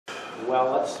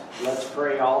Well, let's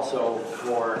pray also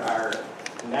for our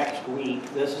next week.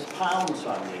 This is Palm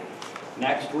Sunday.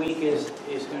 Next week is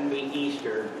going to be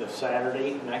Easter. Next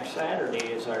Saturday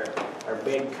is our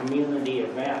big community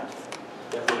event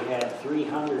that we had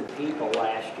 300 people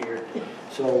last year.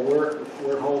 So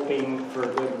we're hoping for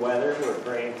good weather. We're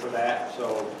praying for that.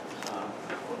 So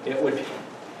it would.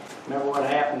 Remember what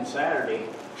happened Saturday?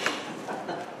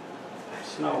 It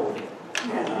snowed.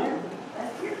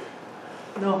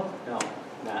 No,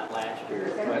 not last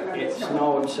year. But it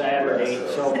snowed Saturday,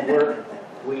 so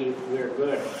we're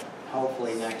good.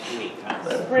 Hopefully next week.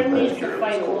 Spring needs to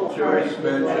fight a little harder.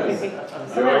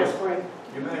 Joyce,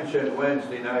 you mentioned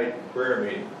Wednesday night prayer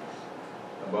meeting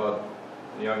about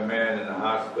the young man in the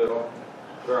hospital,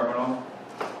 terminal.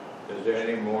 Is there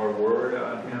any more word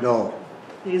on him? No.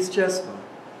 He's just,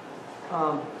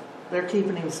 they're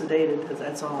keeping him sedated, because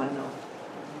that's all I know.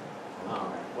 All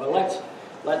right. Well,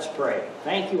 let's pray.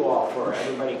 Thank you all for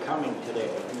everybody coming today.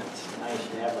 And it's nice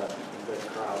to have a good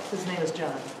crowd. His name is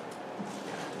John.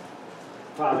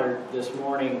 Father, this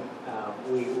morning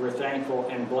we're thankful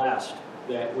and blessed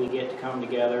that we get to come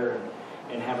together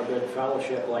and have a good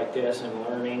fellowship like this and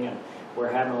learning, and we're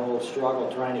having a little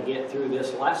struggle trying to get through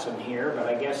this lesson here, but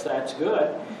I guess that's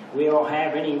good. We don't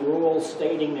have any rules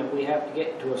stating that we have to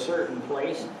get to a certain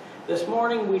place. This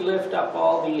morning we lift up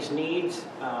all these needs,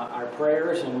 our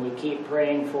prayers, and we keep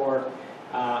praying for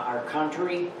our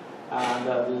country,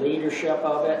 the leadership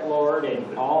of it, Lord,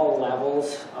 in all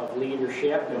levels of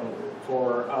leadership, and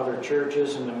for other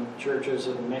churches and the churches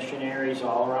of the missionaries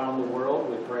all around the world.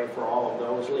 We pray for all of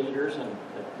those leaders and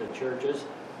the churches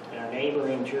and our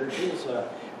neighboring churches.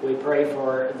 We pray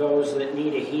for those that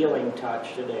need a healing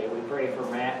touch today. We pray for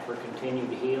Matt for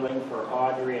continued healing, for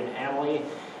Audrey and Emily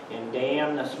and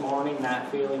Dan this morning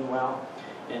not feeling well.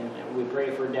 And we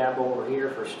pray for Deb over here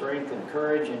for strength and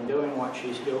courage in doing what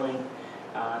she's doing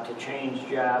to change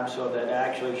jobs so that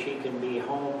actually she can be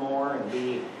home more and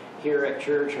be here at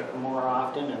church more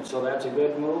often. And so that's a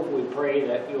good move. We pray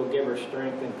that you'll give her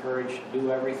strength and courage to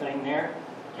do everything there.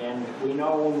 And we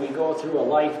know when we go through a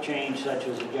life change such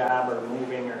as a job or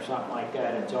moving or something like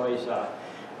that, it's always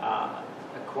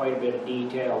quite a bit of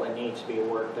detail that needs to be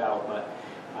worked out, but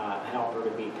help her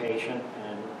to be patient,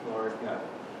 and Lord,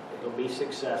 it'll be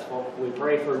successful. We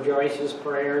pray for Joyce's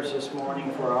prayers this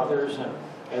morning for others, and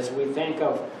as we think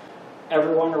of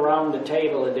everyone around the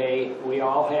table today, we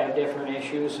all have different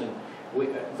issues, and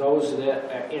those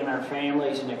that in our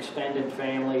families and extended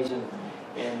families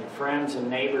and friends and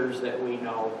neighbors that we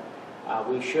know,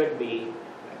 we should be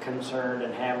concerned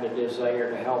and have the desire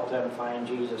to help them find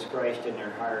Jesus Christ in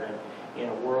their heart, and in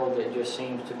a world that just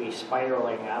seems to be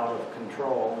spiraling out of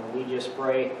control. And we just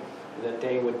pray that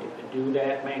they would do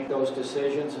that, make those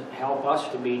decisions, and help us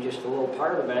to be just a little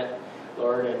part of it,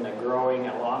 Lord, and the growing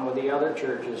along with the other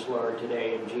churches, Lord,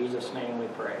 today. In Jesus' name we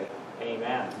pray.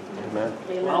 Amen. Amen.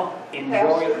 Well,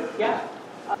 enjoy. Yeah.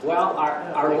 Well,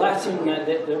 our lesson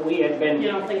that we had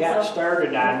got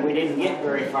started on, we didn't get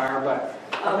very far, but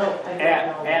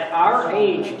at our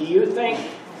age, do you think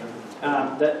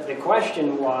that the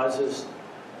question is,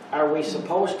 are we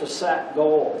supposed to set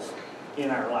goals in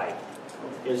our life?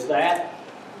 Is that,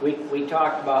 we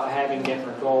talked about having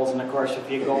different goals, and of course if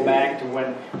you go back to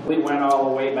when we went all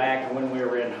the way back to when we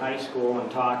were in high school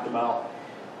and talked about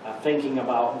thinking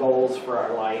about goals for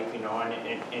our life, you know,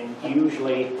 and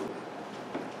usually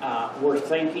we're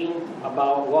thinking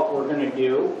about what we're going to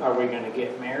do. Are we going to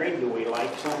get married? Do we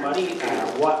like somebody?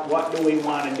 What do we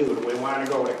want to do? Do we want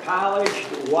to go to college?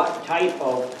 What kind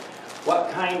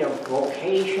of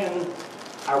vocation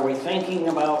are we thinking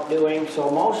about doing?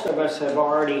 So most of us have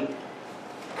already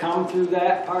come through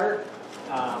that part,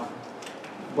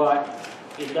 but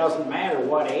it doesn't matter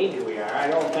what age we are. I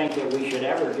don't think that we should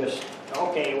ever just,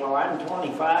 okay, well, I'm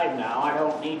 25 now, I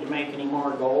don't need to make any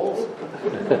more goals.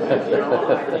 You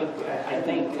know, I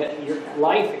think that your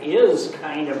life is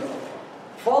kind of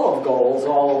full of goals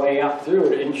all the way up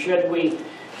through it. And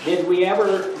did we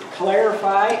ever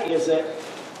clarify,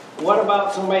 what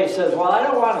about somebody says, well, I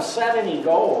don't want to set any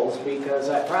goals because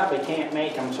I probably can't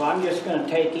make them, so I'm just going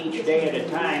to take each day at a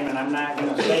time, and I'm not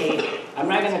going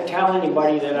to tell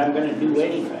anybody that I'm going to do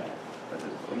anything.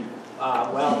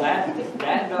 Well,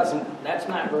 that's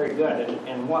not very good.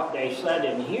 And what they said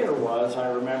in here was,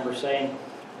 I remember saying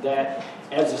that,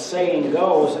 as the saying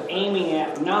goes, aiming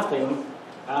at nothing,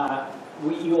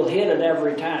 you'll hit it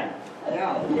every time.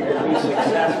 You'll be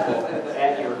successful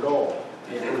at your goal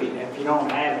if you don't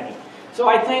have any. So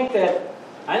I think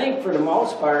for the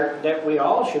most part that we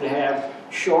all should have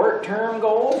short-term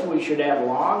goals. We should have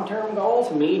long-term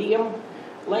goals, medium.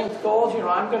 length goals,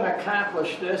 I'm going to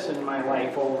accomplish this in my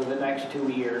life over the next 2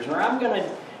 years, or I'm going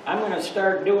to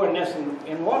start doing this.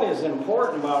 And what is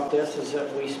important about this is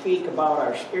that we speak about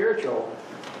our spiritual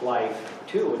life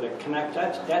too. That connect.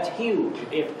 That's huge.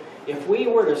 If we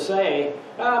were to say,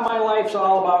 my life's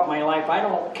all about my life, I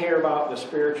don't care about the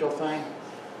spiritual thing,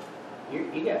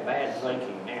 you got bad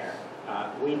thinking there.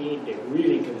 We need to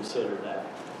really consider that.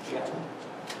 Yeah.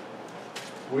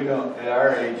 We don't, at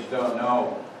our age, don't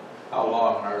know how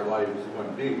long our life is going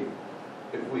to be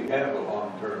if we have a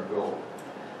long-term goal.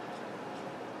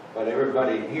 But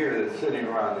everybody here that's sitting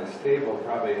around this table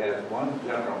probably has one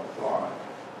general thought.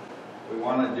 We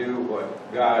want to do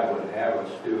what God would have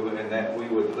us do, and that we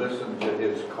would listen to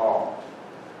His call.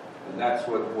 And that's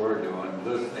what we're doing,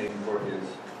 listening for His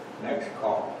next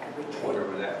call,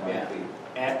 whatever that might be.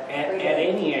 At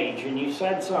any age, and you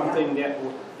said something that,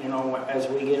 as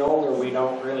we get older, we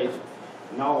don't really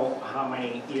know how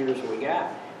many years we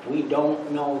got. We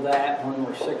don't know that when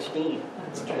we're 16.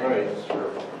 That's Right.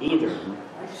 Either.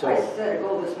 So, I set a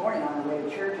goal this morning on the way to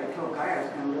church. I told Guy I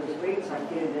was going to lose weight, so I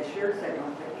get this shirt that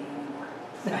don't fit me anymore.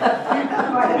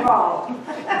 By the fall.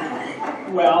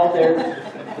 well,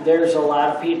 there's a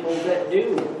lot of people that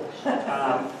do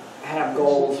have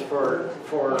goals for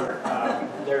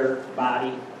their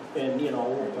body, and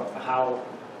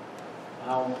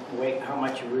how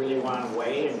much you really want to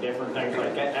weigh and different things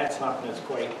like that. That's something that's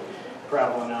quite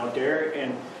prevalent out there.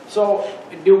 And so,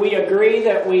 do we agree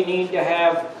that we need to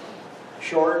have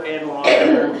short and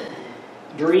long-term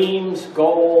dreams,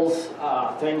 goals,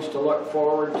 things to look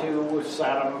forward to,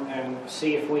 set them, and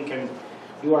see if we can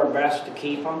do our best to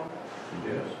keep them?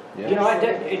 Yes.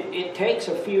 It takes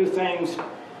a few things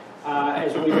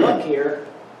as we look here.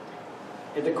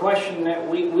 The question that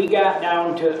we got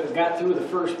through the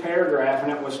first paragraph,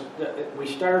 and it was we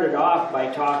started off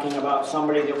by talking about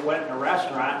somebody that went in a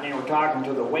restaurant, and they were talking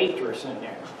to the waitress in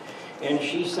there, and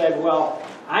she said, "Well,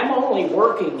 I'm only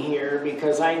working here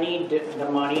because I need the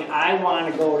money. I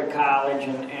want to go to college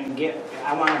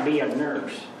I want to be a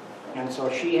nurse." And so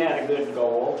she had a good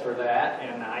goal for that,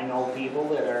 and I know people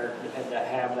that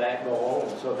have that goal,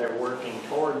 and so they're working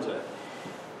towards it.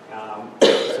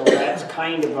 So that's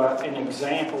kind of an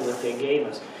example that they gave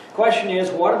us. Question is,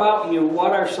 what about you?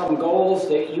 What are some goals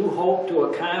that you hope to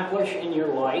accomplish in your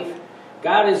life?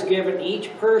 God has given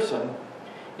each person,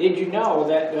 did you know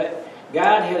that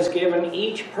God has given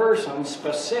each person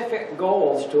specific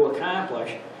goals to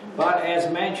accomplish, but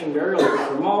as mentioned earlier,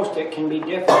 for most it can be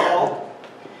difficult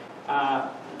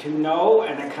to know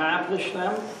and accomplish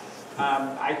them.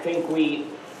 I think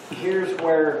here's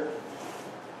where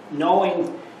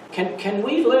knowing, can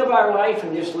we live our life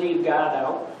and just leave God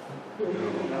out?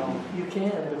 No. You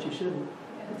can, but you shouldn't.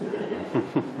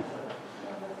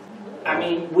 I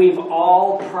mean, we've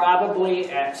all probably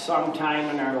at some time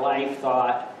in our life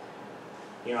thought,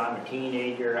 I'm a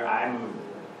teenager,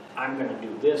 I'm going to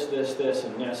do this, this, this,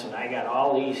 and this, and I got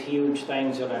all these huge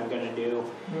things that I'm going to do,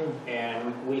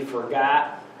 and we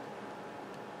forgot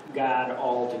God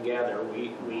altogether.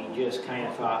 We just kind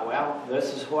of thought, well,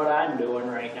 this is what I'm doing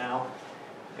right now.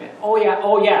 And, oh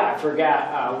yeah, I forgot.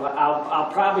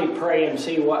 I'll probably pray and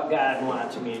see what God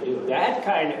wants me to do. That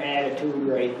kind of attitude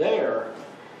right there,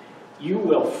 you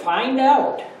will find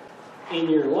out in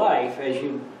your life as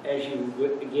you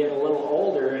get a little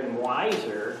older and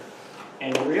wiser,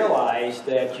 and realize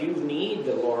that you need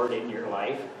the Lord in your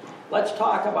life. Let's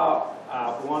talk about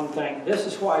one thing. This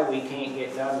is why we can't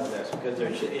get done with this, because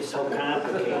it's so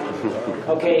complicated.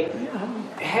 Okay,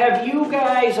 have you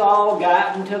guys all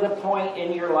gotten to the point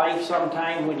in your life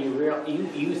sometime when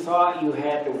you thought you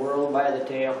had the world by the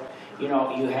tail? You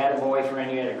had a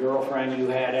boyfriend, you had a girlfriend, you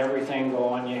had everything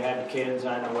going, you had the kids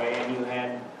on the way, and you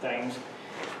had things.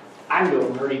 I'm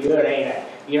doing pretty good, ain't I?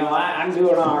 I'm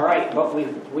doing all right, but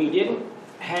we didn't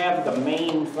have the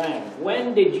main thing.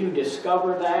 When did you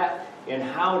discover that, and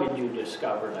how did you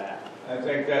discover that? I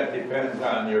think that depends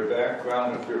on your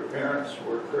background. If your parents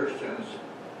were Christians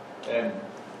and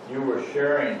you were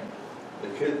sharing,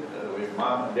 your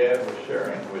mom and dad were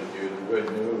sharing with you the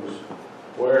good news,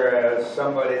 whereas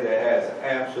somebody that has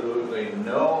absolutely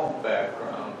no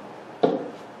background,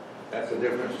 that's a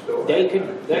different story.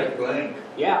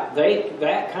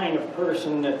 That kind of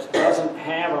person that doesn't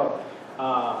have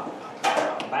a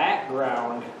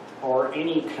background or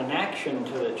any connection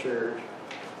to the church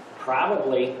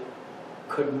probably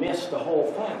could miss the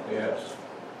whole thing. Yes.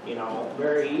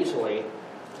 Very easily.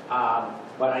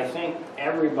 But I think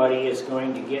everybody is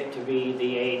going to get to be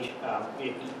the age.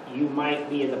 You might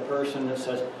be the person that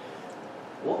says,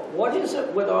 "What is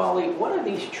it with all these? What are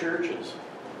these churches?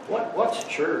 What's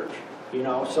church?"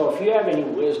 So if you have any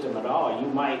wisdom at all, you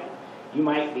might you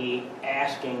might be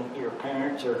asking your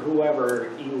parents or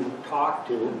whoever you talk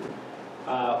to,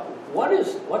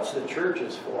 what's the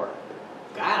churches for?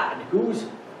 God? Who's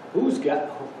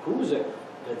it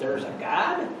that there's a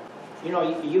God? You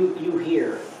know, you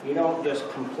hear, you don't just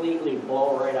completely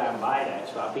blow right on by that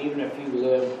stuff. Even if you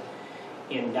live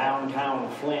in downtown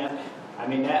Flint, I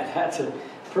mean, that's a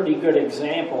pretty good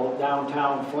example,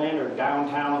 downtown Flint or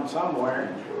downtown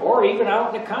somewhere, or even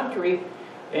out in the country,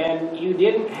 and you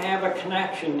didn't have a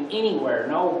connection anywhere,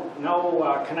 no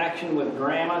connection with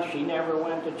grandma, she never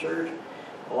went to church.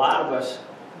 A lot of us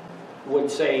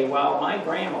would say, well, my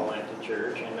grandma went to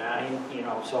church, and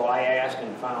so I asked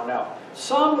and found out.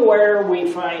 Somewhere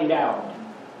we find out,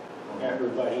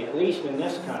 everybody, at least in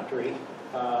this country,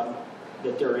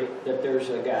 that there's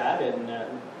a God and a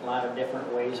lot of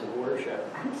different ways of worship.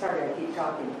 I'm sorry I keep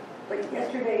talking, but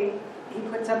yesterday he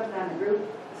put something on the group,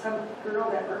 some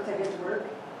girl that works at his work,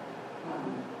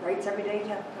 writes every day,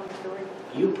 tell a story.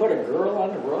 You put a girl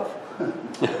on the roof?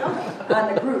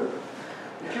 On the group.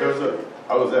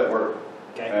 I was at work,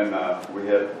 Okay. and we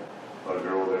had a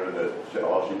girl there that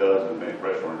all she does is make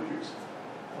fresh orange juice.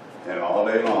 And all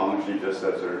day long, she just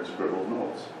sits there and scribbles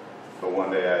notes. So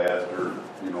one day I asked her,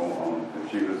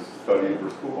 if she was studying for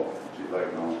school. She's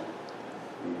like, no.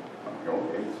 I'm like,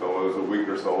 okay. So it was a week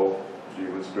or so, she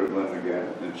was scribbling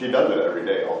again. And she does it every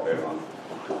day, all day long.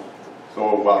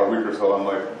 So about a week or so, I'm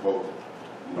like, well,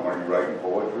 are you writing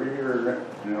poetry or,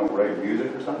 writing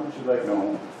music or something? She's like,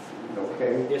 no.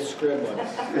 Okay. Just scribbling.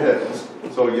 Yes.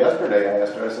 So yesterday I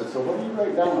asked her, I said, so what do you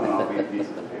write down on all these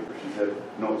pieces of paper? She said,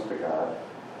 notes to God.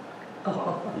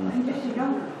 I'm just a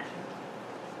young girl.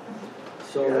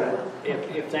 So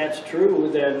if that's true,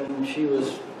 then she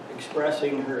was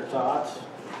expressing her thoughts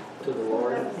to the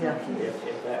Lord. Yeah.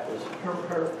 If that was,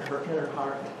 Her inner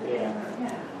heart. yeah.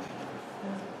 Yeah,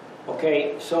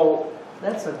 Okay, so,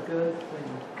 That's a good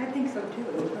thing. I think so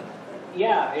too.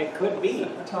 yeah, it could be.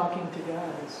 Talking to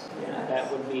God is. Yeah,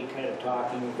 that would be kind of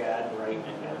talking to God and writing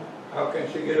it down. How can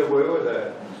she get away with that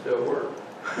and still work?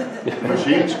 When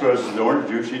she expresses the orange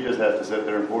juice, she just has to sit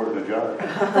there and pour it in a jar.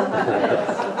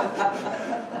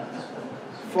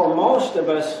 For most of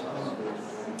us,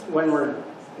 when we're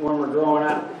growing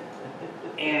up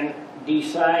and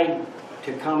decide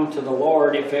to come to the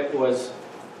Lord, if it was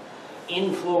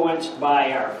influenced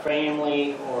by our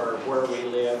family or where we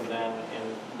live, then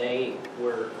and they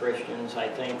were Christians, I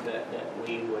think that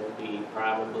we would be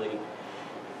probably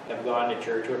have gone to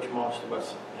church, which most of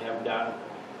us have done.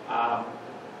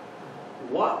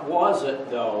 What was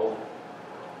it, though,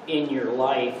 in your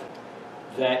life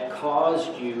that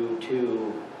caused you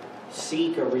to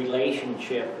seek a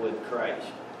relationship with Christ?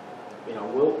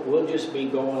 We'll just be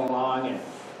going along, and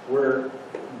we're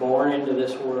born into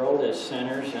this world as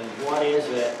sinners, and what is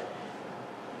it?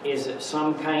 Is it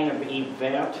some kind of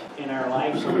event in our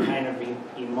life, some kind of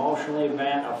emotional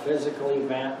event, a physical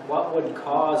event? What would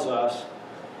cause us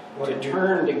to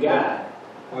turn to God?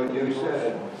 What you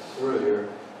said earlier,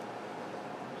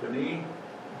 to me,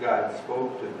 God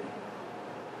spoke to me.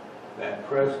 That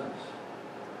presence,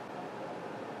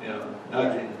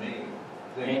 nudging me.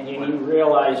 And you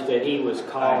realized that He was I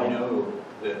calling, knew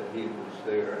that He was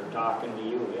there. talking to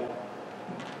you, yeah.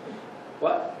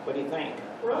 What do you think?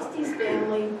 Rusty's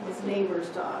family is neighbors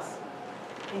to us.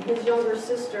 And his younger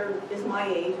sister is my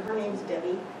age, her name's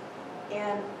Debbie.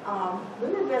 And we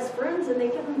were best friends, and they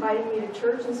kept inviting me to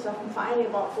church and stuff, and finally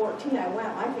about 14 I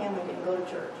went. My family didn't go to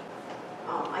church.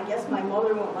 I guess my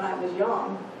mother went when I was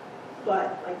young,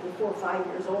 but like before 5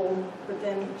 years old. But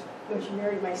then when she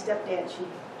married my stepdad,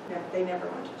 they never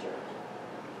went to church.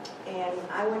 And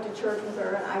I went to church with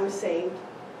her, and I was saved.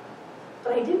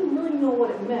 But I didn't really know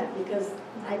what it meant because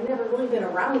I'd never really been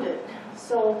around it.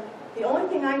 So the only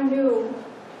thing I knew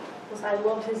was I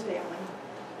loved his family.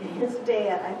 And his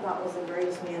dad, I thought, was the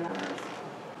greatest man on earth.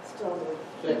 Still do.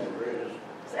 Second greatest.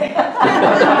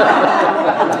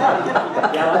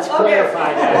 Yeah, let's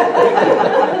clarify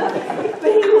that.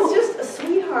 But he was just a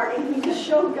sweetheart, and he just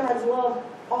showed God's love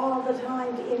all the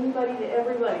time to anybody, to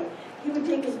everybody. He would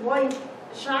take his wife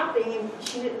shopping, and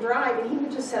she didn't drive, and he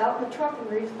would just sit out in the truck and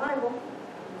read his Bible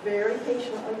very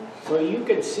patiently. So you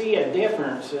could see a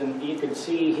difference, and you could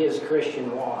see his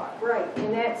Christian walk. Right,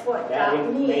 and that's what That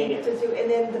got me made it. to do. And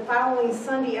then the following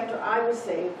Sunday after I was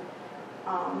saved,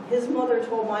 his mother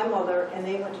told my mother, and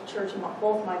they went to church, and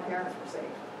both my parents were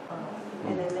saved.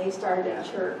 And then they started at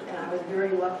church, and I was very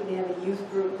lucky to have a youth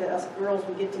group that us girls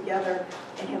would get together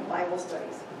and have Bible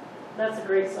studies. That's a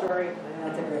great story.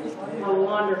 That's a great story. A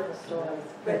wonderful story.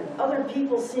 But other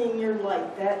people seeing your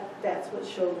light, that's what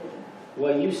showed me.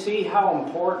 Well, you see how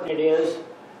important it is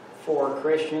for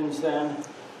Christians then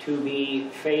to be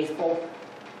faithful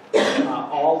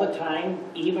all the time,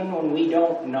 even when we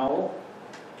don't know.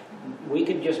 We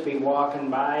could just be walking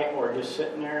by or just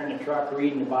sitting there in the truck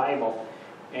reading the Bible,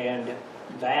 and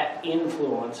that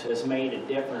influence has made a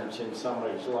difference in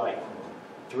somebody's life.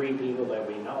 3 people that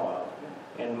we know of,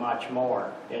 and much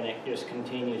more, and it just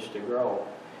continues to grow.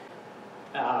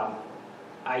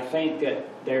 I think that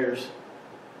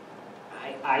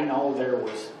I know there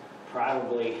was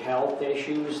probably health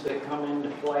issues that come into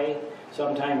play.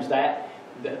 Sometimes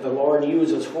the Lord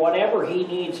uses whatever He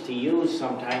needs to use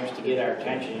sometimes to get our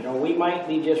attention. You know, we might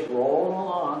be just rolling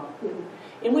along,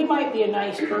 and we might be a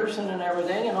nice person and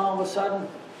everything, and all of a sudden,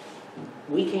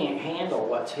 we can't handle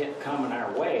what's coming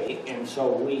our way, and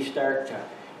so we start to,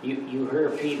 you hear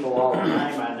people all the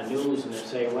time on the news, and they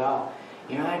say, well,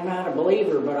 you know, I'm not a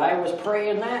believer, but I was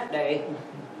praying that day.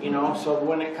 You know, so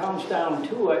when it comes down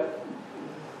to it,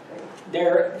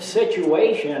 their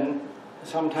situation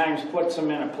sometimes puts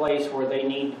them in a place where they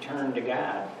need to turn to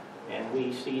God. And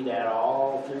we see that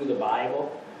all through the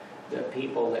Bible, the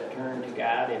people that turn to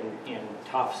God in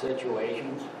tough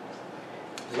situations.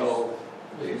 So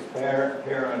These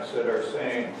parents that are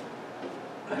saying,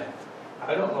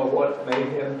 I don't know what made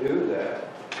him do that,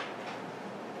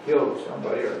 killed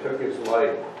somebody or took his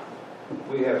life.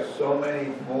 We have so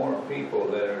many more people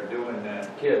that are doing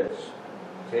that, kids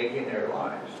taking their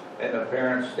lives. And the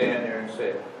parents stand there and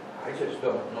say, I just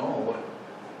don't know what,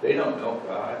 they don't know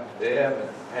God. They haven't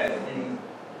had any,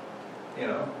 you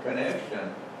know,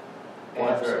 connection.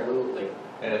 absolutely.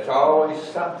 And it's always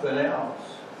something else.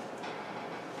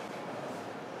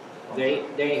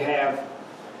 They have,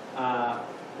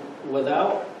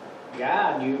 without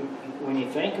God, when you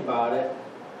think about it,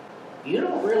 you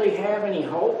don't really have any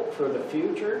hope for the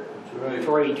future, That's right.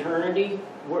 for eternity.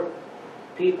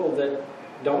 People that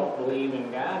don't believe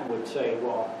in God would say,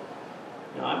 well,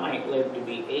 you know, I might live to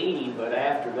be 80, but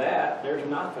after that, there's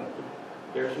nothing.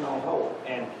 There's no hope.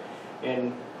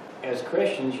 And as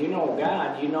Christians, you know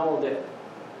God, you know that,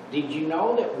 did you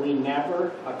know that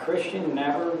a Christian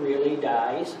never really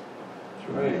dies?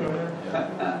 That's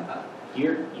right.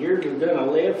 You're going to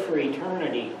live for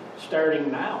eternity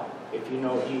starting now if you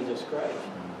know Jesus Christ.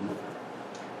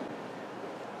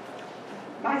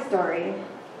 My story,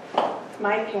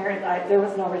 my parents, there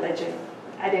was no religion.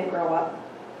 I didn't grow up,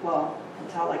 well,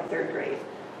 until like 3rd grade.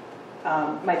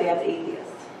 My dad's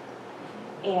atheist.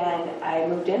 And I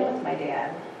moved in with my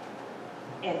dad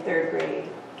in 3rd grade,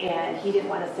 and he didn't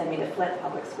want to send me to Flint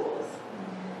Public Schools.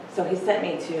 So he sent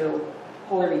me to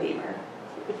Holy Redeemer,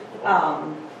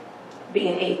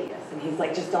 being atheist. And he's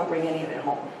like, just don't bring any of it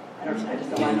home. I just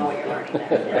don't want to know what you're learning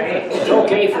there, right? It's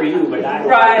okay for you, but I don't.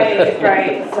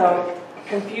 Right. So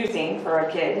confusing for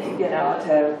a kid, you know,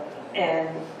 and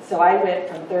so I went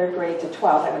from 3rd grade to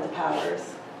 12th. I went to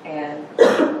Powers and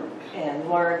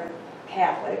learned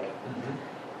Catholic,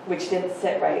 which didn't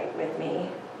sit right with me,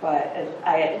 but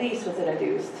I at least was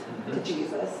introduced to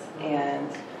Jesus and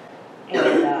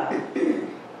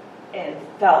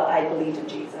felt I believed in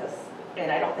Jesus.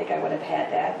 And I don't think I would have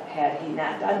had that had he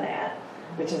not done that,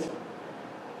 which is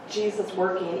Jesus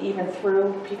working even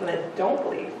through people that don't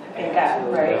believe in God,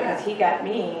 right? Because he got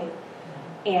me.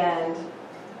 And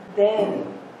then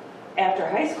after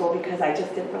high school, because I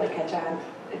just didn't really catch on,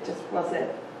 it just wasn't,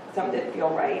 something didn't feel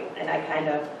right. And I kind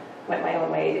of went my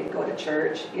own way, didn't go to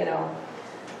church, you know,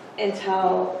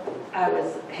 until I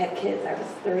had kids. I was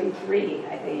 33,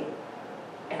 I think.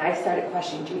 And I started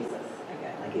questioning Jesus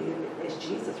again, like, is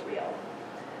Jesus real?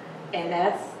 And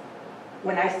that's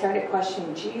when I started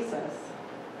questioning Jesus,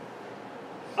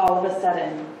 all of a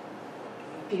sudden,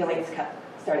 feelings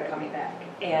started coming back.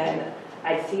 And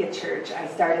I'd see a church. I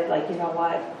started like, you know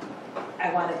what?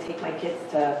 I want to take my kids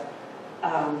to,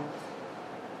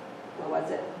 what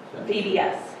was it?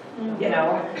 VBS. You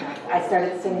know, I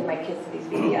started sending my kids to these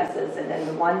VBSs, and then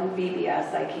the one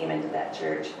VBS, I came into that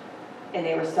church, and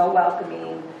they were so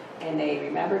welcoming, and they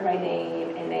remembered my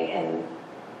name, and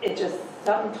it just,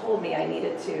 something told me I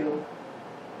needed to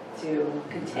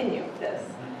continue this.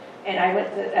 And I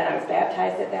was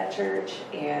baptized at that church,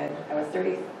 and I was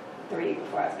 33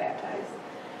 before I was baptized.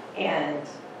 And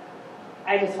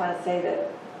I just want to say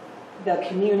that the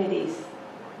communities,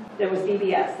 there was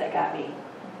VBS that got me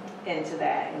into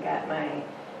that and got my,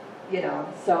 you know,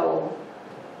 so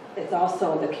it's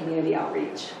also the community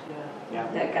outreach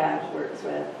that God works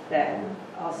with that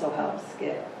also helps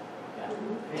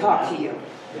talk to you,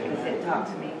 because it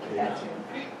talked to me that too.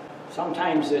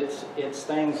 Sometimes it's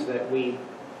things that we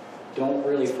don't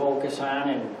really focus on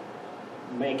and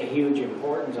make a huge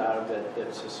importance out of it.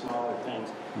 That's the smaller things,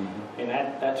 and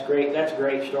that's great. That's a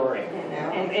great story.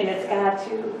 And it's God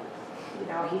too. you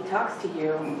know, he talks to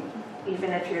you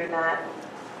even if you're not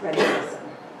ready to listen,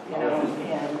 you know,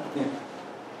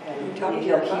 and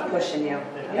he'll keep pushing you.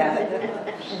 Yeah.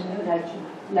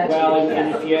 Nudge Well, you,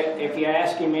 and yeah. if you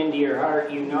ask him into your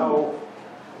heart, you know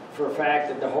for a fact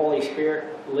that the Holy Spirit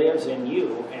lives in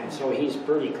you, and so he's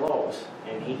pretty close,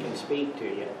 and he can speak to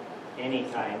you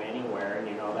anytime, anywhere, and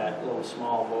you know that little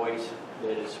small voice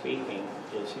that is speaking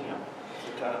is him.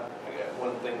 So Tom, I got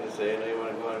one thing to say. I know you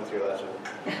want to go on with your lesson,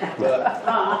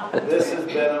 but this has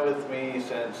been with me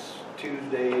since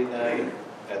Tuesday night.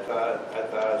 I thought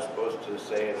I was supposed to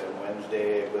say it on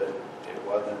Wednesday, but it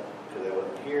wasn't because I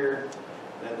wasn't here.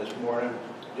 And then this morning,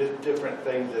 just different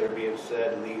things that are being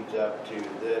said leads up to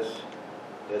this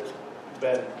that's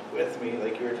been with me,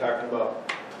 like you were talking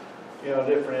about, you know,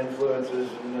 different influences,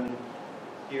 and then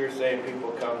you were saying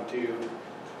people come to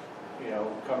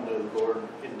the Lord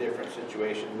in different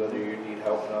situations, whether you need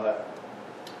help and all that.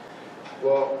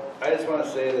 Well, I just want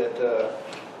to say that,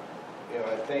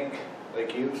 I think,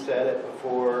 like you've said it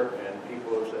before, and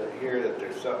people have said it here, that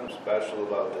there's something special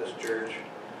about this church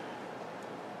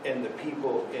and the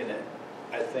people in it.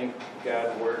 I think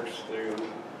God works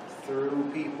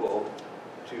through people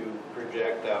to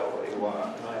project out what He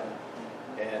wants.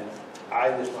 And I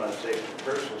just want to say, from a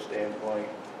personal standpoint,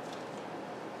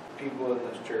 people in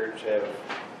this church have,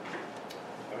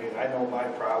 I know my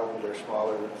problems are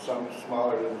smaller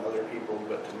than other people,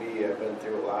 but to me, I've been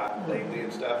through a lot lately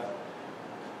and stuff.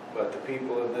 But the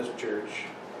people in this church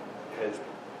has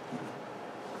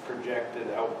projected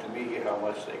out to me how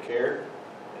much they care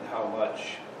and how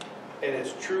much, and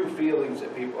it's true feelings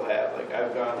that people have. Like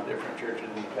I've gone to different churches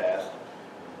in the past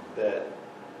that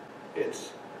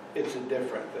it's a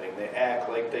different thing. They act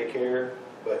like they care,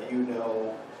 but you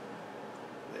know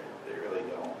they really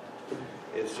don't.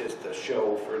 It's just a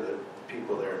show for the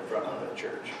people there in front of the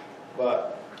church.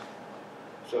 But,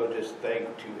 so just thank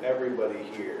to everybody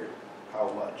here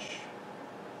how much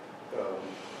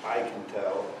I can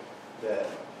tell that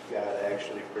God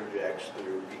actually projects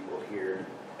through people here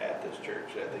at this church.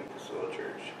 I think this little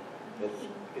church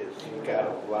is got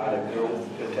a lot of growth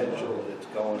potential that's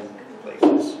going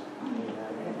places.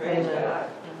 Praise God.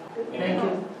 Thank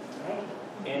you.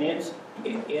 And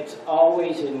it's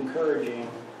always encouraging,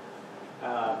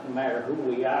 no matter who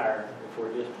we are,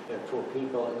 if we're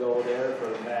people that go there,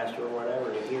 for a pastor or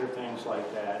whatever, to hear things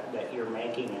like that you're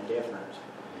making a difference.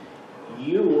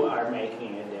 You are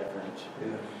making a difference.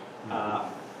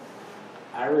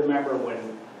 I remember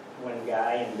when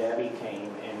Guy and Debbie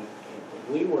came, and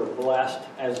we were blessed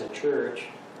as a church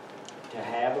to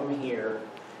have them here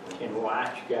and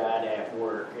watch God at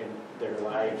work and their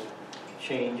lives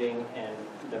changing and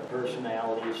the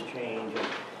personalities change.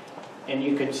 And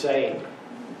you could say,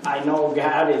 I know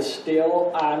God is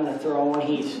still on the throne.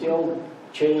 He still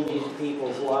changes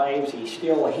people's lives. He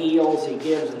still heals. He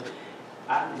gives.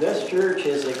 This church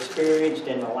has experienced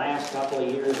in the last couple of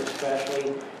years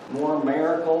especially more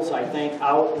miracles, I think,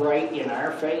 outright in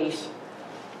our face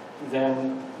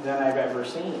than I've ever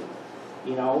seen.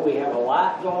 You know, we have a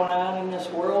lot going on in this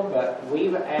world, but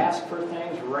we've asked for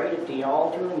things right at the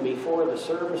altar, and before the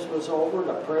service was over,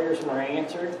 the prayers were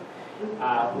answered.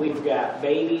 We've got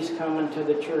babies coming to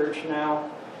the church now.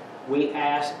 We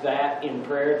ask that in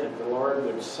prayer that the Lord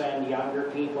would send younger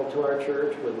people to our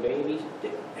church with babies.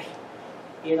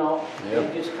 You know, they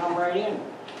just come right in.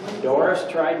 Doris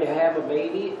tried to have a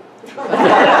baby.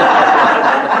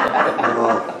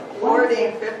 40,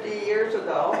 50 years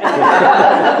ago. And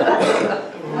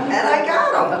I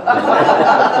got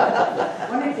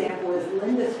them. One example is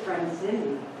Linda's friend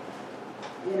Cindy.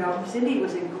 You know, Cindy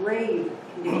was in grave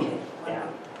condition when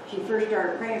she first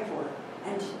started praying for her.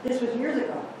 And this was years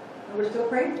ago. And we're still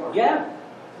praying for her. Yeah.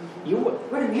 You would.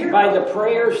 What a miracle. By the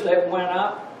prayers that went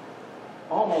up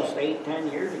almost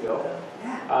 8-10 years ago,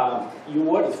 you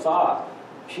would have thought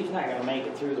she's not going to make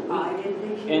it through the week. I didn't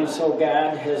think she And was. so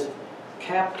God has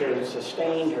kept her and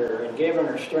sustained her and given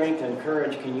her strength and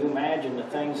courage. Can you imagine the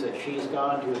things that she's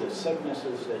gone through, the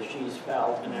sicknesses that she's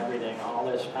felt and everything all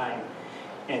this time?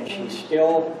 And she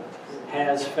still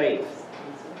has faith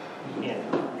in it.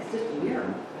 It's just a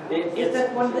miracle. It's It's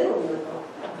that one little miracle.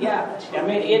 Yeah, I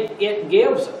mean, it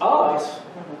gives us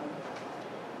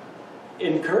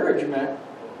encouragement,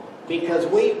 because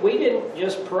we didn't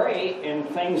just pray and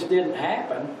things didn't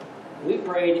happen. We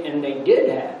prayed and they did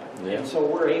happen. Yeah. And so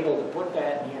we're able to put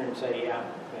that in here and say, yeah,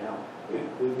 you know,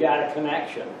 we've got a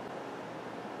connection.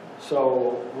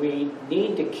 So we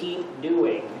need to keep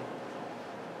doing,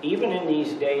 even in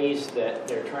these days that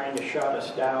they're trying to shut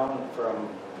us down from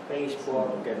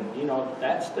Facebook, and you know,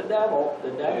 that's the devil.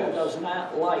 The devil Yes. does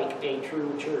not like a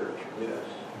true church. Yes.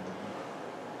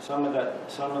 some of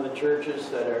the churches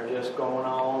that are just going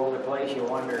all over the place, you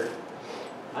wonder,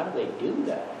 how do they do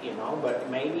that, you know? But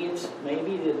maybe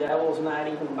the devil's not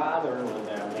even bothering with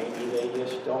them. Maybe they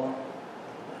just don't,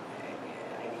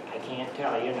 I can't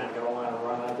tell you, and I don't want to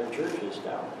run other churches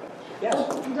down. Yes?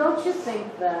 Don't you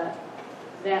think that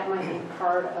that might be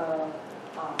part of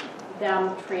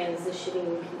them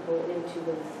transitioning people into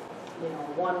the,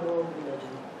 one world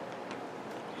religion?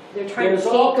 They're trying There's to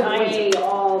all take kinds away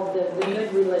all the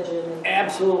good religion.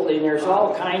 Absolutely, and there's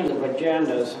all kinds of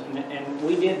agendas, and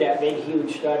we did that big,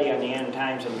 huge study on the end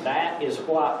times, and that is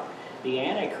what the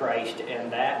Antichrist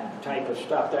and that type of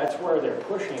stuff, that's where they're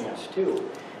pushing us to.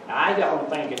 I don't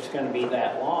think it's going to be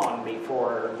that long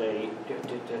before the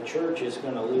church is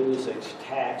going to lose its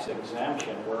tax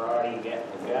exemption. We're already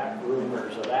got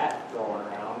rumors of that going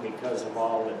around because of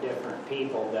all the different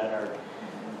people that are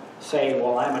saying,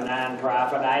 well, I'm a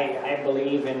nonprofit. I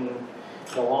believe in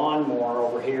the lawnmower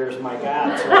over here is my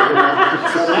God.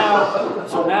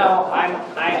 So now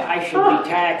I should be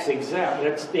tax exempt.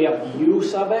 It's the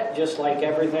abuse of it, just like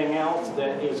everything else,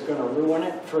 that is going to ruin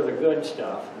it for the good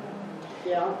stuff.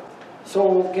 Yeah.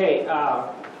 So, okay,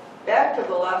 back to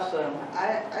the lesson,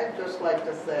 I'd just like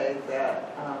to say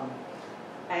that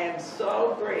I am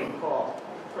so grateful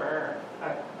for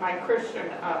my Christian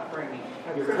upbringing.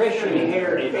 Your Christian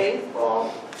heritage. Faithful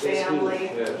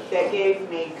family Yes. that gave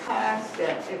me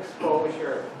constant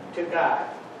exposure to God.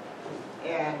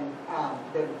 And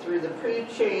through the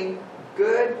preaching,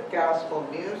 good gospel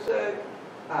music,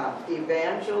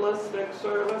 evangelistic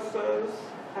services,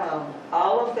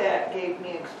 all of that gave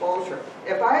me exposure.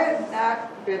 If I had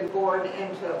not been born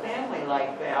into a family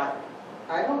like that,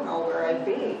 I don't know where I'd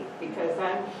be, because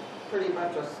I'm pretty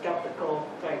much a skeptical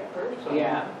type person.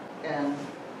 yeah. And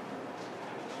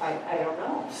I don't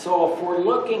know. So if we're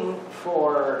looking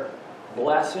for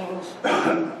blessings,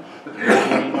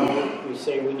 we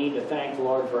say we need to thank the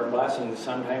Lord for our blessings.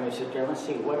 Sometimes we sit there and let's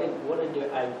see,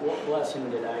 what blessing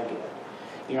did I get?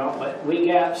 You know, but we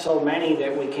got so many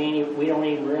that we don't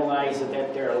even realize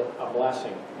that they're a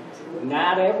blessing.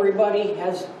 Not everybody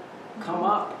has come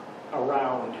up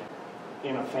around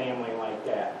in a family like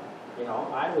that. You know,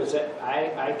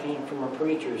 I came from a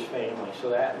preacher's family, so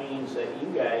that means that you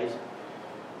guys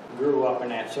grew up in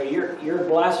that. So you're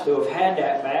blessed to have had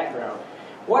that background.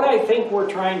 What I think we're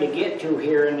trying to get to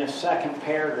here in this second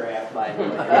paragraph, by the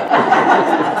way,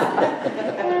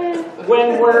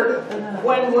 when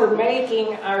we're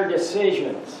making our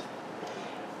decisions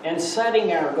and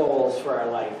setting our goals for our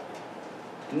life,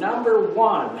 number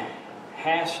one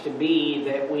has to be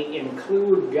that we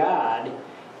include God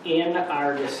in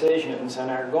our decisions and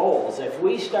our goals. If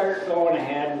we start going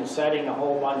ahead and setting a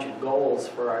whole bunch of goals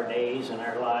for our days and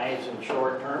our lives, and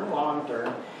short-term,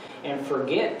 long-term, and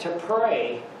forget to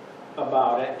pray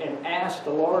about it and ask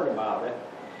the Lord about it,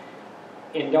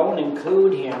 and don't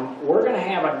include Him, we're going to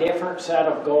have a different set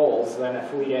of goals than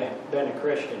if we'd have been a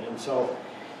Christian. And so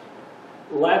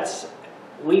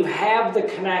we have the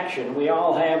connection. We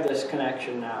all have this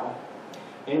connection now.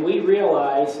 And we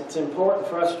realize, it's important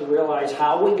for us to realize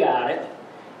how we got it,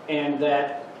 and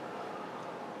that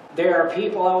there are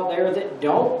people out there that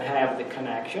don't have the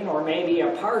connection, or maybe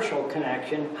a partial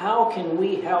connection. How can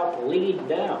we help lead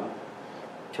them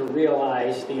to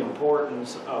realize the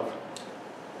importance of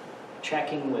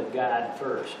checking with God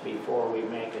first before we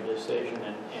make a decision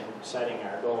and setting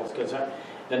our goals? Because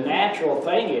the natural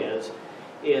thing is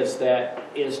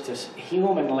to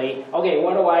humanly, okay,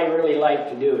 what do I really like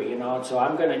to do, you know? So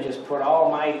I'm going to just put all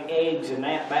my eggs in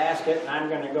that basket and I'm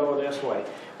going to go this way.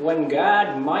 When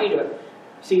God might have,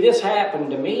 see, this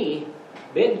happened to me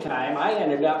big time. I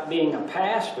ended up being a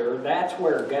pastor. That's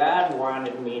where God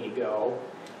wanted me to go,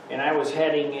 and I was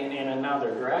heading in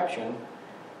another direction.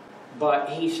 But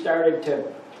He's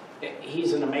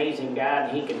an amazing God,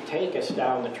 and He can take us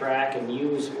down the track and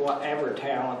use whatever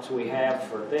talents we have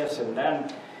for this, and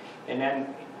then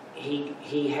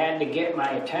He had to get my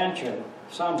attention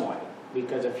some way.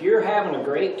 Because if you're having a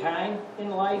great time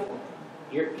in life,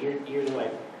 you're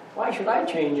like, why should I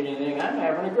change anything? I'm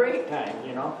having a great time,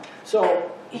 you know.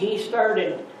 So He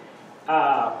started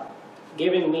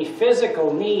giving me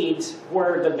physical needs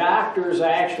where the doctors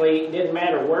actually, didn't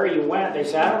matter where you went, they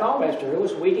said, I don't know, Mr.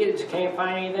 Hoos, we just can't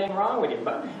find anything wrong with you.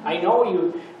 But I know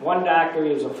you, one doctor,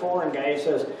 he was a foreign guy, he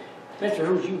says, Mr.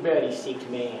 Hoos, you very sick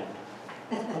man.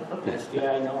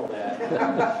 Yeah, I know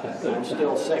that. I'm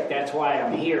still sick, that's why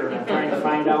I'm here, and I'm trying to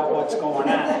find out what's going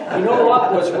on. You know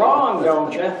what was wrong,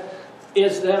 don't you?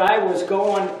 Is that I was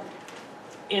going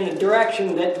in a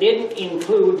direction that didn't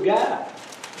include God.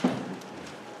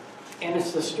 And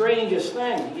it's the strangest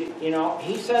thing, you know.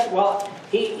 He said, well,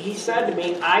 he said to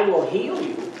me, I will heal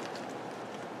you.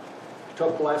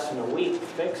 took less than a week to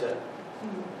fix it.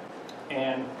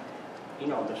 And you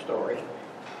know the story.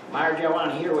 Marge, I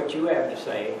want to hear what you have to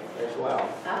say as well.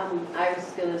 I was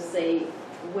gonna say,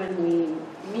 when we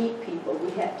meet people,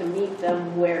 we have to meet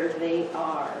them where they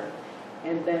are,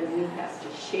 and then we have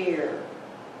to share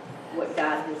what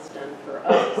God has done for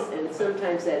us. And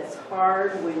sometimes that's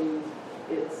hard when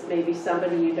it's maybe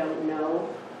somebody you don't know,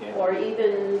 Yeah. or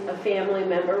even a family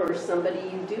member or somebody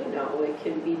you do know. It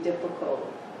can be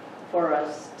difficult for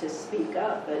us to speak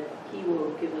up, but He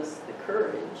will give us the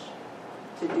courage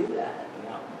to do that.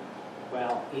 Yeah.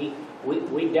 Well,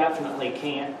 we definitely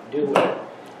can't do it.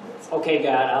 Okay,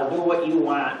 God, I'll do what you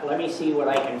want. Let me see what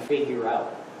I can figure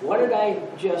out. What did I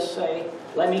just say?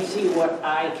 Let me see what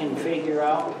I can figure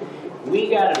out. We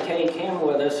got to take Him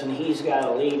with us, and He's got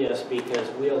to lead us, because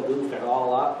we'll goof it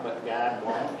all up, but God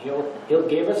won't. He'll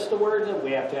give us the words, that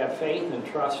we have to have faith and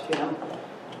trust Him,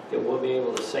 that we'll be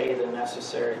able to say the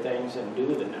necessary things and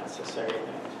do the necessary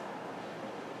things.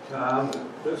 Tom,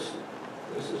 this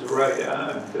is right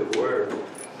on to where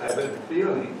I've been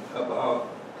feeling about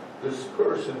this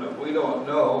person that we don't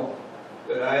know,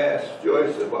 that I asked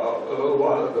Joyce about a little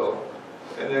while ago.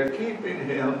 And they're keeping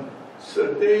him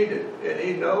sedated, and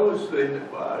he knows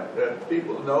that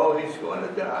people know he's going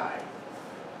to die.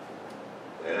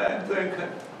 And I'm thinking,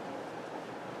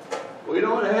 we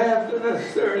don't have to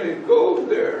necessarily go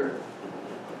there,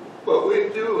 but we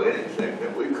do anything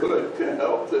that we could to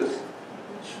help this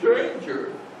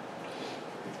stranger.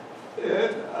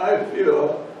 And I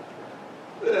feel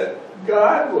that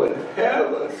God would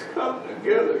have us come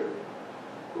together,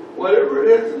 whatever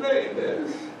his name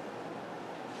is,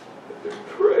 to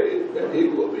pray that he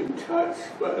will be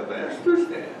touched by the Master's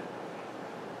hand.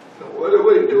 So whether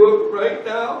we do it right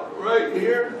now, right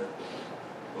here,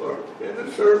 or in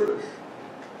the service,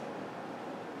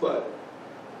 but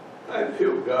I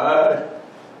feel God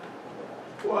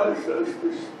wants us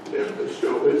him to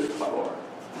show his power.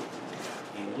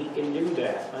 And He can do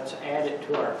that. Let's add it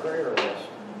to our prayer list.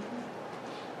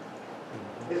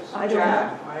 It's I don't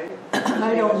John, right?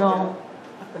 I don't know,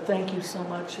 but thank you so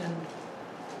much, and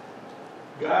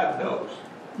God knows.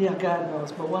 yeah, God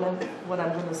knows, but what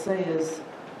I'm gonna say is,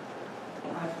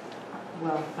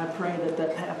 I pray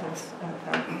that happens,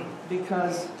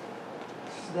 because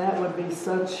that would be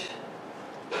such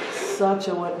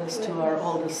a witness to our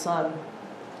oldest son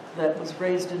that was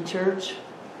raised in church,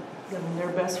 and they're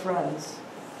best friends.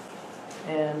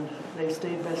 And they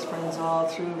stayed best friends all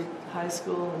through high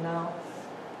school and now.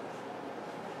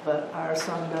 But our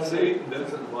son doesn't. Satan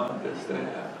doesn't want this to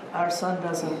happen. Our son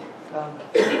doesn't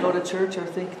go to church or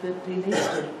think that he needs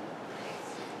to.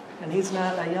 And he's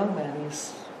not a young man,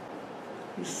 he's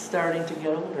starting to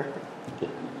get older.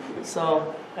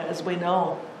 So, as we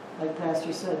know, like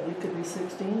Pastor said, you could be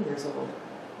 16 years old,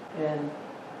 and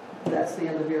that's the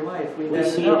end of your life. We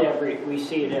see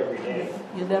it every day.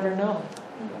 You never know.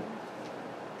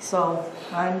 So,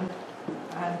 I'm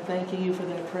thanking you for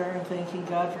that prayer and thanking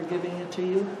God for giving it to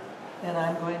you, and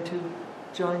I'm going to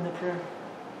join the prayer.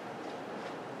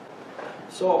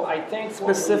 So I think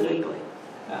Specifically. what we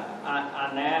need,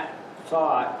 on that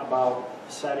thought about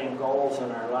setting goals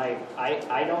in our life,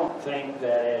 I don't think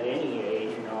that at any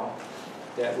age,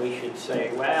 that we should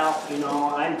say, well,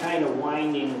 I'm kind of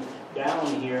winding down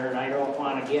here, and I don't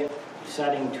want to get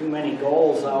setting too many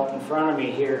goals out in front of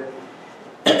me here.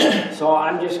 So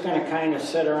I'm just going to kind of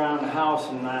sit around the house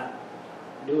and not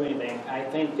do anything. I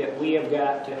think that we've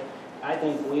got to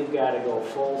go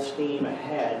full steam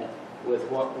ahead with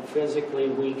what physically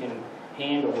we can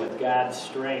handle with God's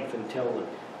strength until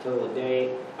the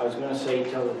day, I was going to say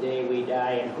till the day we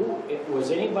die. And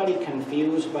was anybody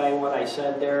confused by what I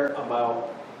said there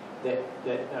about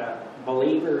that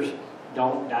believers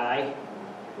don't die?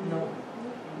 No.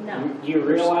 No. You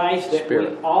realize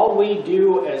that all we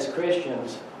do as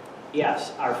Christians,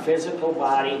 yes, our physical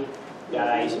body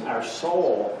dies, our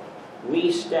soul,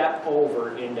 we step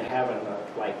over into heaven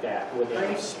like that within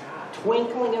a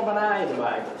twinkling of an eye, the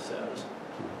Bible says.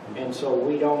 And so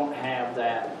we don't have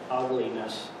that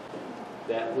ugliness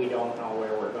that we don't know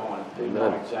where we're going. We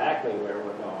know exactly where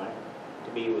we're going,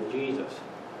 to be with Jesus.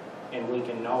 And we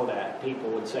can know that. People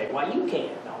would say, well, you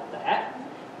can't know that.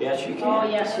 Yes, you can. Oh,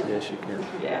 yes, you Yes, you can.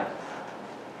 Yeah.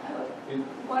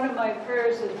 One of my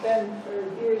prayers has been for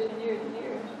years and years and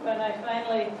years. When I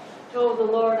finally told the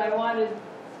Lord I wanted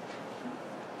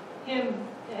Him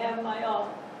to have my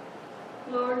all.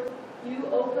 Lord, you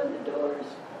open the doors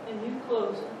and you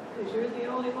close them, because you're the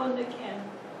only one that can.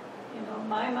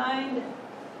 My mind,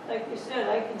 like you said,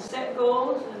 I can set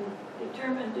goals and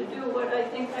determine to do what I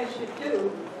think I should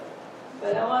do.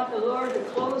 But I want the Lord to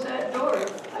close that door.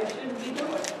 I shouldn't be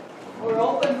doing it. or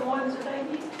open the ones that I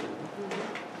need.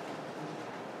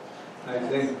 I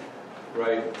think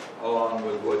right along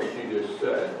with what she just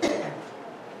said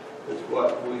is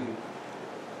what we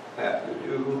have to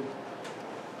do.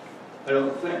 I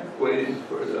don't think waiting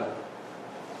for the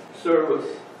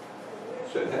service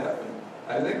should happen.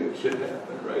 I think it should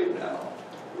happen right now,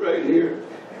 right here.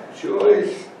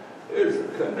 Joyce is a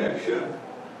connection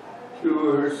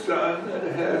through her son that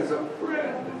has a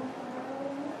friend.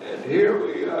 And here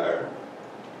we are.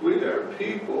 We are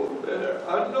people that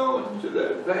are unknown to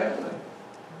that family,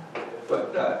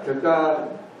 but not to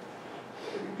God.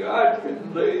 And God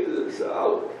can lay this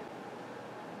out.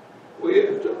 We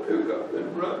have to pick up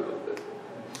and run with it.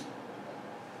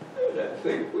 And I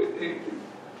think we need to,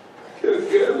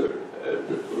 together as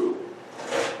a group,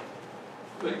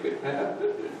 make it happen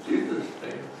in Jesus'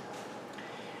 name.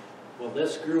 Well,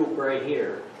 this group right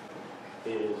here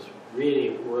is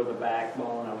really, we're the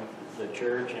backbone of the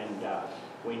church, and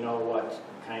we know what's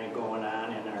kind of going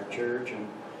on in our church, and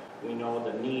we know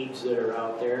the needs that are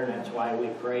out there, and that's why we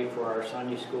pray for our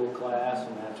Sunday school class,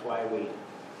 and that's why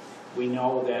we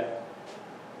know that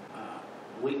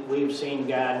we've seen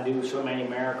God do so many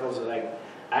miracles. That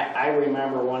I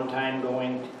remember one time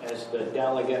going as the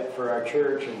delegate for our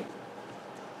church,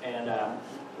 and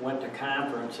went to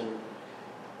conference, and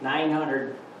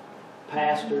 900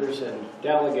 pastors and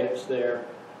delegates there,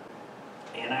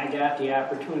 and I got the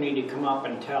opportunity to come up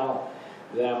and tell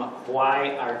them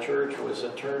why our church was a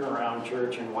turnaround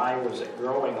church and why was it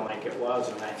growing like it was.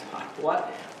 And I thought,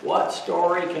 what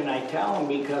story can I tell them?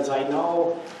 Because I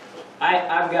know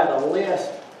I've got a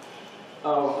list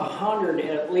of 100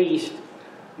 at least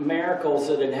miracles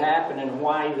that had happened and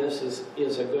why this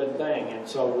is a good thing. And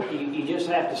so you just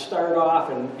have to start off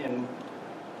and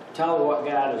tell what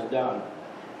God has done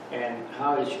and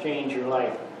how it's changed your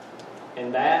life.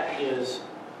 And that's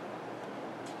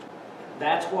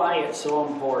why it's so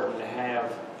important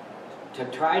to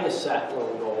try to set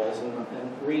little goals and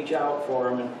reach out for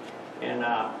them and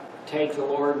take the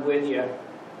Lord with you.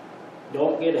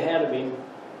 Don't get ahead of Him.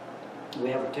 We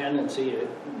have a tendency to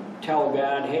tell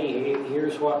God, hey,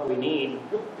 here's what we need,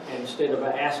 instead of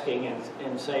asking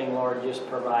and saying, Lord, just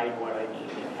provide what I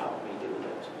need and help me do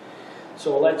this.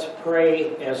 So let's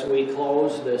pray as we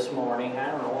close this morning.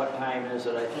 I don't know what time is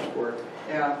it. I think we're...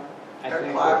 Yeah. I Our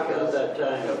think clock we're- is at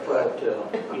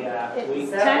 12:02. Yeah.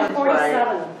 It's That one's right.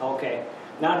 10:47. Okay.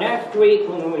 Now next week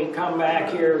when we come back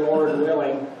here, Lord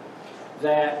willing,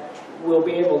 that we'll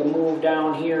be able to move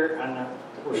down here and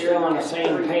we're still on the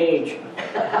same page.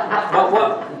 But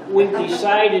what we've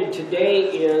decided today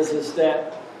is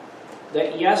that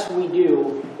yes, we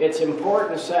do. It's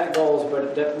important to set goals,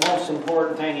 but the most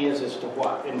important thing is to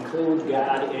what? Include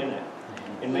God in it.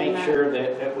 And make sure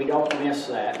that we don't miss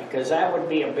that, because that would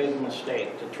be a big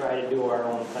mistake to try to do our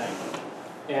own thing.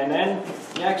 And then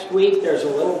next week, there's a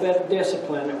little bit of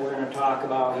discipline that we're going to talk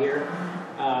about here.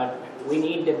 We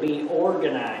need to be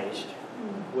organized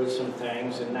with some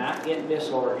things and not get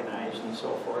disorganized and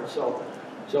so forth. So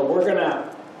we're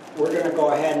gonna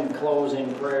go ahead and close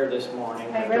in prayer this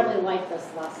morning. I really like this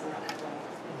lesson.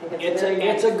 I think it's very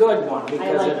It's a good one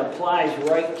because like it applies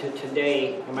right to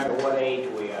today, no matter what age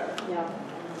we are. Yeah.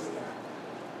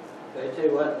 I tell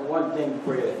you what, one thing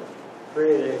for you,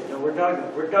 we're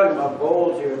talking about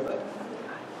goals here, but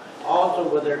also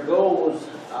with our goals,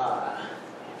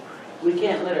 we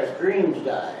can't let our dreams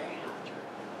die.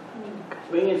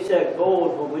 We can set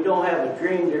goals, but we don't have a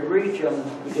dream to reach them.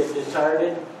 We get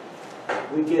disheartened,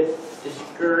 we get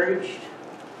discouraged,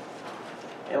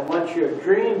 and once your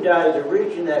dream dies of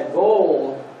reaching that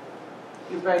goal,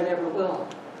 you probably never will.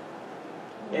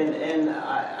 And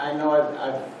I know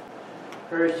I've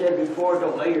heard it said before,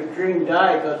 don't let your dream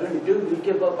die, because when you do, you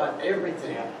give up on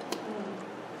everything.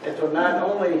 And so not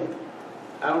only,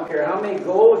 I don't care how many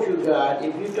goals you got,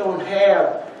 if you don't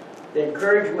have the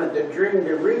encouragement, the dream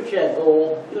to reach that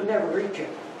goal, you'll never reach it.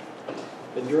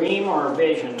 The dream or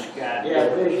vision that God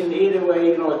Yeah, gives. vision, either way,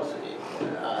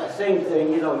 it's same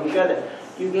thing, you gotta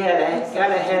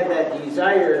have that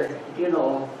desire,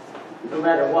 no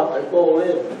matter what the goal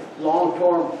is, long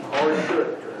term or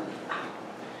short term.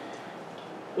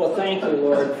 Well, thank you,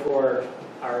 Lord, for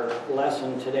our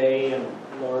lesson today, and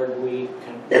Lord, we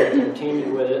can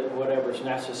continue with it, whatever's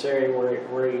necessary,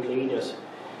 where you lead us.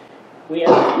 We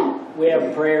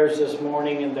have prayers this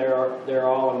morning, and they're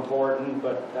all important.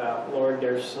 But Lord,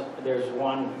 there's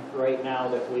one right now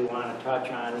that we want to touch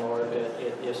on, Lord.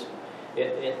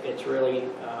 It's really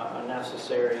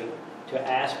necessary to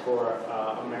ask for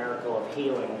a miracle of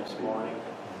healing this morning.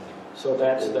 So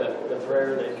that's the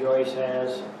prayer that Joyce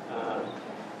has.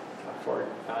 for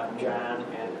John,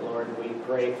 and Lord, we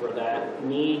pray for that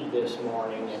need this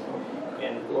morning,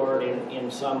 and Lord,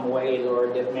 in some way,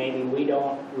 Lord, that maybe we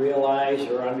don't realize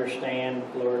or understand,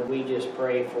 Lord, we just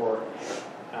pray for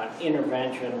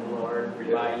intervention, Lord,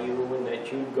 by you, and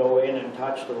that you'd go in and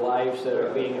touch the lives that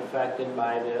are being affected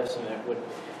by this, and it would,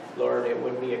 Lord, it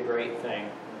would be a great thing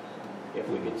if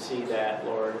we could see that,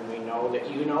 Lord, and we know that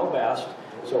you know best,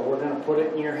 so we're going to put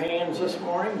it in your hands this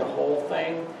morning, the whole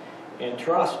thing, and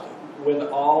trust with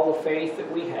all the faith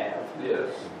that we have. Yes.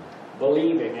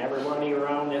 Believing, everybody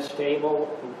around this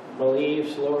table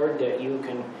believes, Lord, that you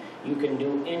can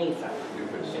do anything.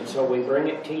 And so we bring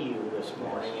it to you this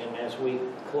morning. And as we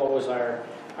close our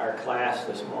class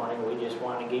this morning, we just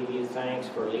want to give you thanks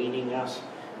for leading us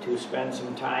to spend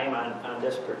some time on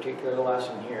this particular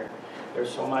lesson here.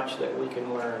 There's so much that we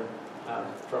can learn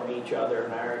from each other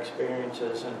and our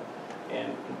experiences,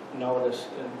 and notice,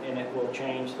 and it will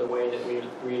change the way that we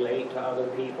relate to other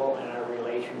people and our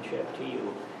relationship to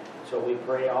you. So we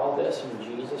pray all this in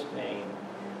Jesus' name.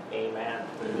 Amen.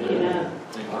 Amen.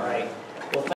 All right.